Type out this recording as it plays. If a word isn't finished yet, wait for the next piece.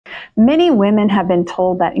Many women have been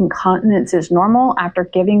told that incontinence is normal after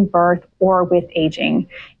giving birth or with aging.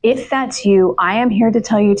 If that's you, I am here to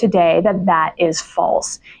tell you today that that is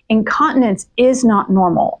false. Incontinence is not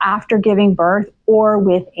normal after giving birth or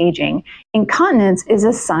with aging. Incontinence is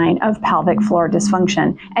a sign of pelvic floor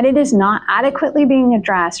dysfunction, and it is not adequately being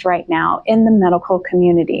addressed right now in the medical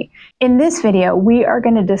community. In this video, we are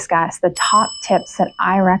going to discuss the top tips that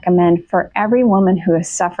I recommend for every woman who is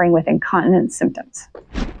suffering with incontinence symptoms.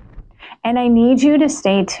 And I need you to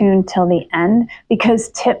stay tuned till the end because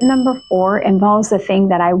tip number 4 involves the thing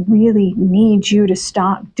that I really need you to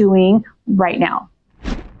stop doing right now.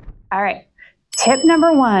 All right. Tip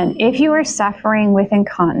number 1, if you are suffering with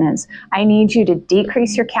incontinence, I need you to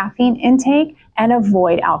decrease your caffeine intake and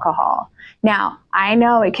avoid alcohol. Now, I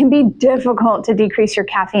know it can be difficult to decrease your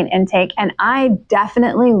caffeine intake, and I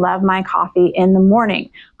definitely love my coffee in the morning.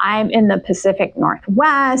 I'm in the Pacific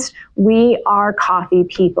Northwest. We are coffee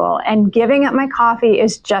people, and giving up my coffee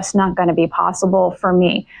is just not going to be possible for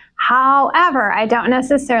me. However, I don't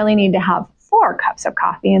necessarily need to have 4 cups of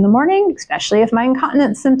coffee in the morning, especially if my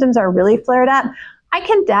incontinence symptoms are really flared up. I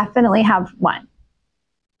can definitely have one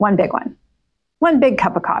big one. 1 big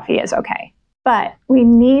cup of coffee is okay. But we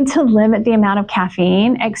need to limit the amount of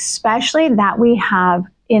caffeine, especially that we have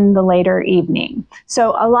in the later evening.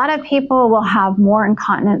 So a lot of people will have more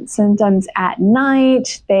incontinence symptoms at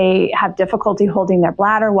night. They have difficulty holding their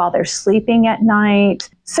bladder while they're sleeping at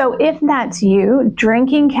night. So if that's you,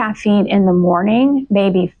 drinking caffeine in the morning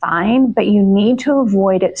may be fine, but you need to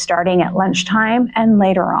avoid it starting at lunchtime and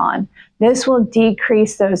later on. This will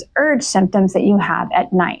decrease those urge symptoms that you have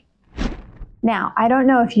at night. Now, I don't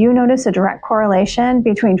know if you notice a direct correlation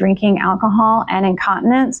between drinking alcohol and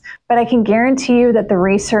incontinence, but I can guarantee you that the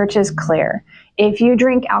research is clear. If you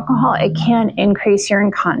drink alcohol, it can increase your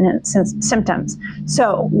incontinence symptoms.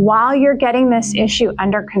 So while you're getting this issue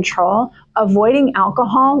under control, avoiding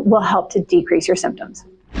alcohol will help to decrease your symptoms.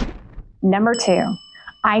 Number 2,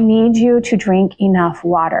 I need you to drink enough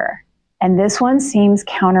water. And this one seems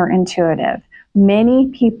counterintuitive. Many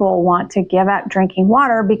people want to give up drinking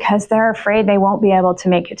water because they're afraid they won't be able to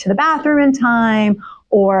make it to the bathroom in time,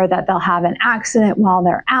 or that they'll have an accident while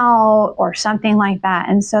they're out or something like that.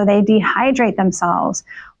 And so they dehydrate themselves.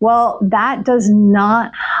 Well, that does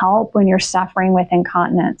not help when you're suffering with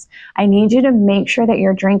incontinence. I need you to make sure that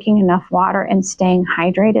you're drinking enough water and staying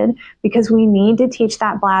hydrated because we need to teach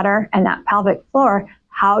that bladder and that pelvic floor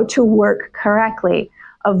how to work correctly.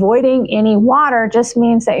 Avoiding any water just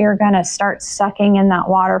means that you're going to start sucking in that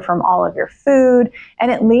water from all of your food,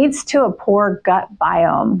 and it leads to a poor gut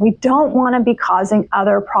biome. We don't want to be causing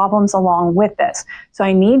other problems along with this. So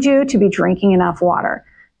I need you to be drinking enough water.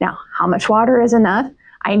 Now, how much water is enough?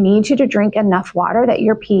 I need you to drink enough water that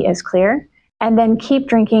your pee is clear, and then keep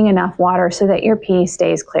drinking enough water so that your pee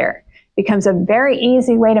stays clear. It becomes a very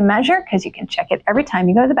easy way to measure because you can check it every time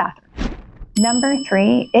you go to the bathroom. Number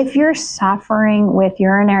 3, if you're suffering with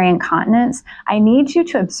urinary incontinence, I need you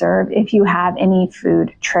to observe if you have any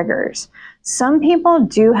food triggers. Some people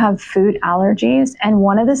do have food allergies, and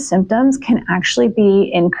one of the symptoms can actually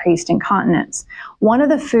be increased incontinence. One of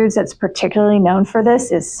the foods that's particularly known for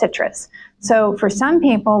this is citrus. So for some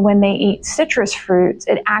people, when they eat citrus fruits,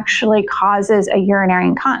 it actually causes a urinary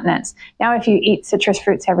incontinence. Now, if you eat citrus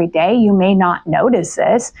fruits every day, you may not notice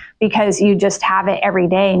this because you just have it every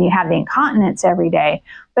day and you have the incontinence every day.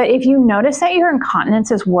 But if you notice that your incontinence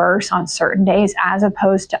is worse on certain days as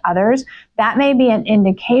opposed to others, that may be an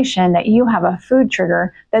indication that you have a food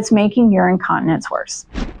trigger that's making your incontinence worse.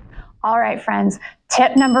 All right, friends,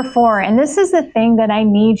 tip number 4, and this is the thing that I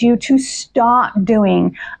need you to stop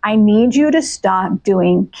doing. I need you to stop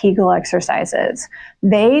doing Kegel exercises.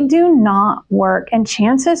 They do not work, and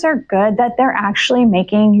chances are good that they're actually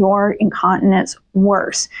making your incontinence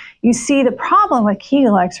worse. You see, the problem with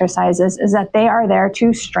Kegel exercises is that they are there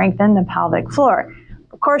to strengthen the pelvic floor.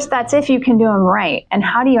 Of course, that's if you can do them right. And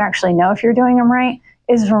how do you actually know if you're doing them right?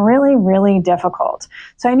 Is really, really difficult.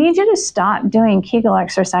 So I need you to stop doing Kegel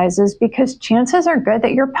exercises because chances are good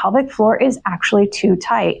that your pelvic floor is actually too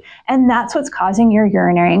tight, and that's what's causing your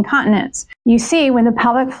urinary incontinence. You see, when the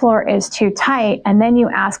pelvic floor is too tight and then you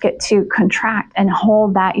ask it to contract and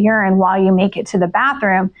hold that urine while you make it to the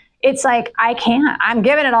bathroom, it's like, I can't. I'm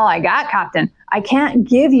giving it all I got, Captain. I can't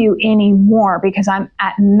give you any more because I'm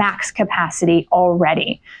at max capacity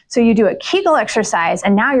already. So you do a Kegel exercise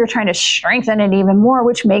and now you're trying to strengthen it even more,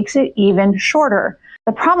 which makes it even shorter.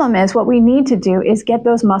 The problem is what we need to do is get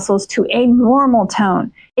those muscles to a normal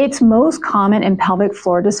tone. It's most common in pelvic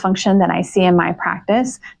floor dysfunction that I see in my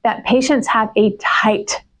practice that patients have a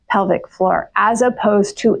tight pelvic floor as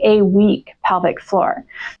opposed to a weak pelvic floor.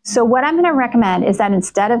 So what I'm going to recommend is that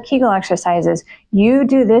instead of Kegel exercises, you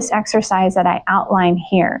do this exercise that I outline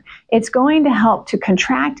here. It's going to help to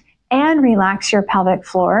contract and relax your pelvic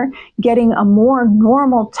floor, getting a more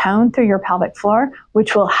normal tone through your pelvic floor,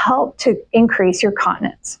 which will help to increase your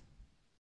continence.